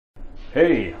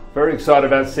Hey, very excited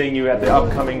about seeing you at the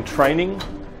upcoming training.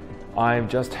 I've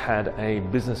just had a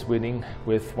business meeting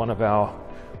with one of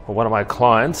my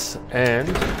clients, and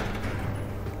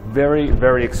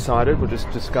very excited. We're just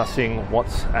discussing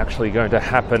what's actually going to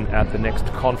happen at the next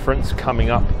conference coming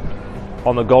up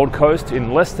on the Gold Coast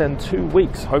in less than 2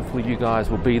 weeks. Hopefully you guys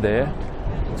will be there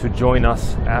to join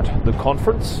us at the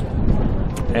conference,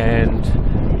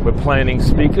 and we're planning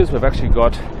speakers. We've actually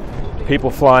got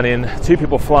people flying in, 2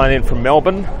 people flying in from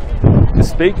Melbourne to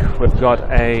speak. We've got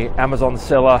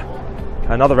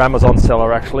another Amazon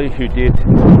seller actually, who did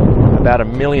about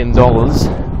 $1 million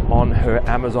on her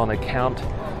Amazon account,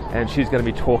 and she's going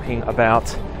to be talking about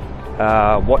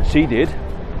what she did,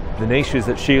 the niches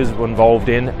that she was involved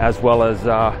in, as well as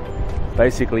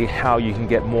basically how you can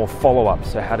get more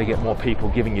follow-ups, so how to get more people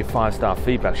giving you 5-star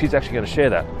feedback. She's actually going to share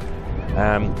that.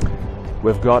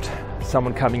 We've got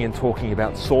someone coming in talking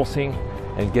about sourcing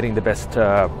and getting the best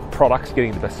products,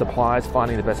 getting the best suppliers,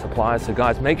 finding the best suppliers. So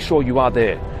guys, make sure you are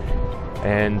there,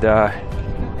 and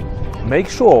make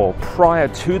sure prior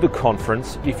to the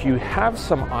conference, if you have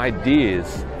some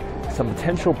ideas, some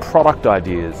potential product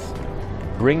ideas,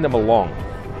 bring them along.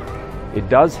 It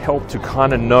does help to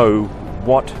kind of know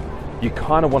what you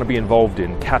kind of want to be involved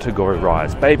in,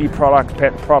 categorize. Baby products,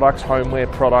 pet products, homeware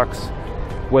products,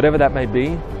 whatever that may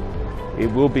be. It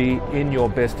will be in your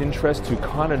best interest to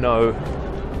kind of know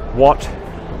what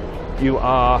you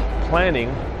are planning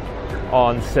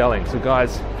on selling. So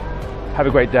guys, have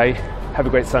a great day, have a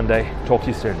great Sunday. Talk to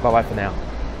you soon. Bye-bye for now.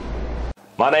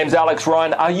 My name's Alex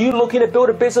Ryan. Are you looking to build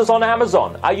a business on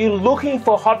Amazon? Are you looking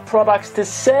for hot products to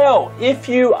sell? If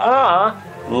you are,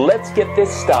 let's get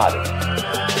this started.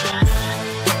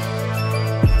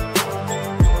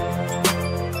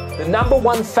 The number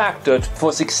one factor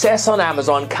for success on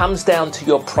Amazon comes down to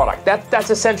your product. That's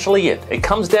essentially it. It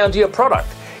comes down to your product.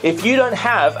 If you don't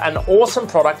have an awesome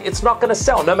product, it's not going to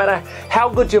sell. No matter how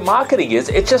good your marketing is,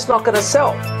 it's just not going to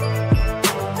sell.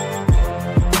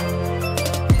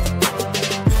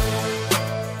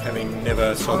 Having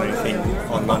never sold anything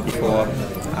online before,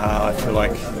 I feel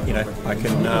like, I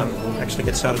can actually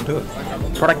get started and do it.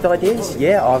 Product ideas?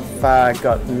 Yeah, I've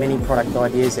got many product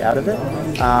ideas out of it.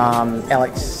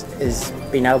 Alex has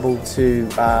been able to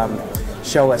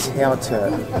show us how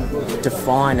to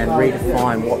define and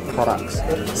redefine what products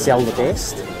sell the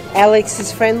best. Alex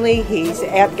is friendly, he's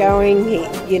outgoing, he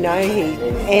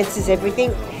answers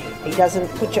everything. He doesn't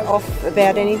put you off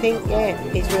about anything. Yeah,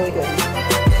 he's really good.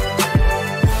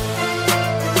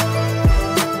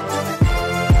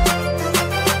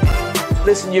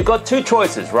 Listen, you've got 2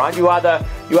 choices, right? You either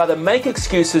make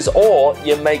excuses or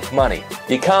you make money.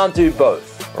 You can't do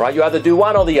both, right? You either do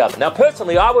one or the other. Now,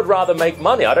 personally, I would rather make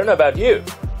money. I don't know about you,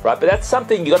 right? But that's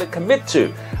something you got to commit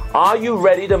to. Are you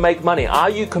ready to make money? Are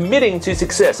you committing to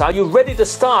success? Are you ready to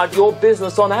start your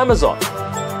business on Amazon?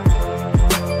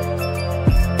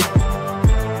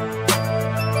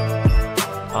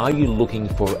 Are you looking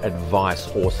for advice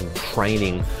or some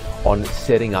training on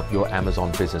setting up your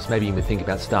Amazon business? Maybe you've been thinking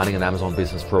about starting an Amazon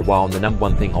business for a while, and the number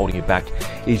one thing holding you back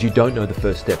is you don't know the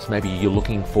first steps. Maybe you're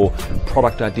looking for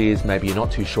product ideas. Maybe you're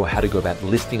not too sure how to go about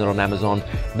listing it on Amazon.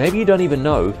 Maybe you don't even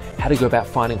know how to go about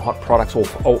finding hot products or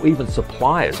even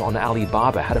suppliers on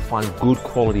Alibaba, how to find good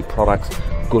quality products,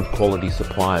 good quality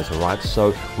suppliers, all right?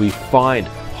 So we find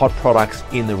hot products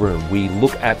in the room. We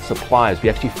look at suppliers. We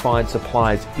actually find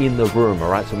suppliers in the room, all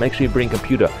right? So make sure you bring a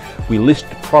computer. We list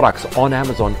products on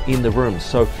Amazon in the room.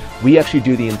 So we actually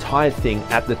do the entire thing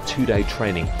at the 2-day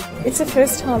training. It's the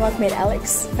first time I've met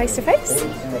Alex face to face,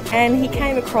 and he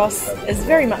came across as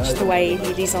very much the way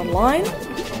it is online,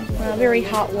 very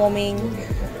heartwarming.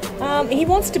 He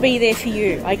wants to be there for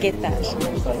you, I get that.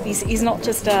 He's not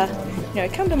just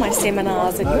come to my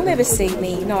seminars and you'll never see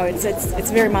me. No,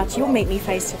 it's very much you'll meet me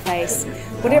face to face.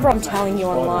 Whatever I'm telling you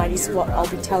online is what I'll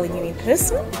be telling you in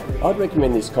person. I'd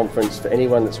recommend this conference for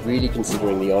anyone that's really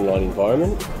considering the online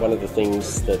environment. One of the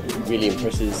things that really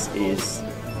impresses is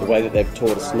the way that they've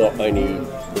taught us not only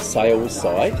the sales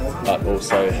side, but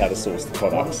also how to source the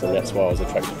products, and that's why I was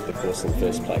attracted to the course in the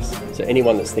first place. So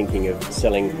anyone that's thinking of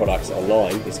selling products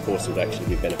online, this course would actually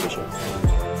be beneficial.